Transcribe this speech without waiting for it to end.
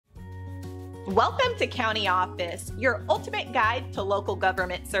Welcome to County Office, your ultimate guide to local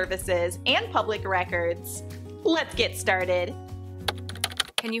government services and public records. Let's get started.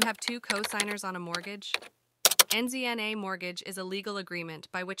 Can you have two co-signers on a mortgage? NZNA mortgage is a legal agreement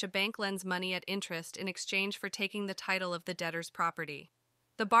by which a bank lends money at interest in exchange for taking the title of the debtor's property.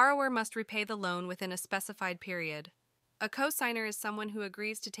 The borrower must repay the loan within a specified period. A co-signer is someone who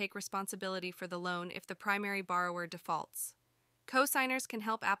agrees to take responsibility for the loan if the primary borrower defaults. Co-signers can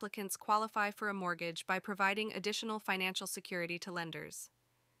help applicants qualify for a mortgage by providing additional financial security to lenders.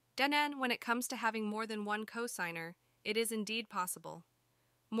 Then, when it comes to having more than one co-signer, it is indeed possible.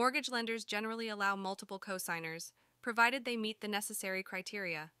 Mortgage lenders generally allow multiple co-signers, provided they meet the necessary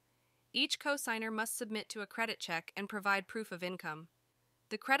criteria. Each co-signer must submit to a credit check and provide proof of income.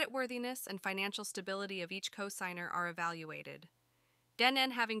 The creditworthiness and financial stability of each co-signer are evaluated. Then,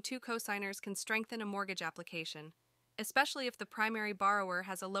 having two co-signers can strengthen a mortgage application, especially if the primary borrower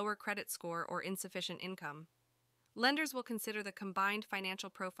has a lower credit score or insufficient income. Lenders will consider the combined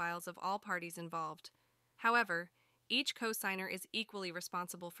financial profiles of all parties involved. However, each co-signer is equally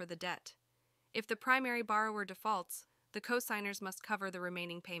responsible for the debt. If the primary borrower defaults, the co-signers must cover the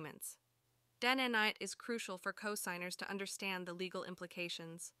remaining payments. Then it is crucial for co-signers to understand the legal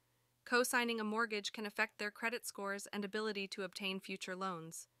implications. Co-signing a mortgage can affect their credit scores and ability to obtain future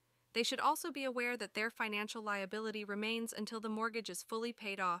loans. They should also be aware that their financial liability remains until the mortgage is fully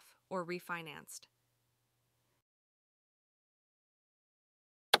paid off or refinanced.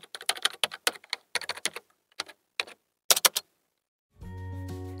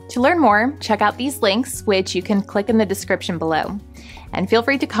 To learn more, check out these links, which you can click in the description below. And feel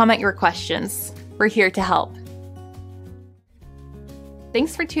free to comment your questions. We're here to help.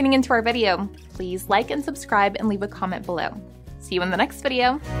 Thanks for tuning into our video. Please like and subscribe and leave a comment below. See you in the next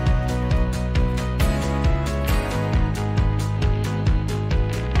video.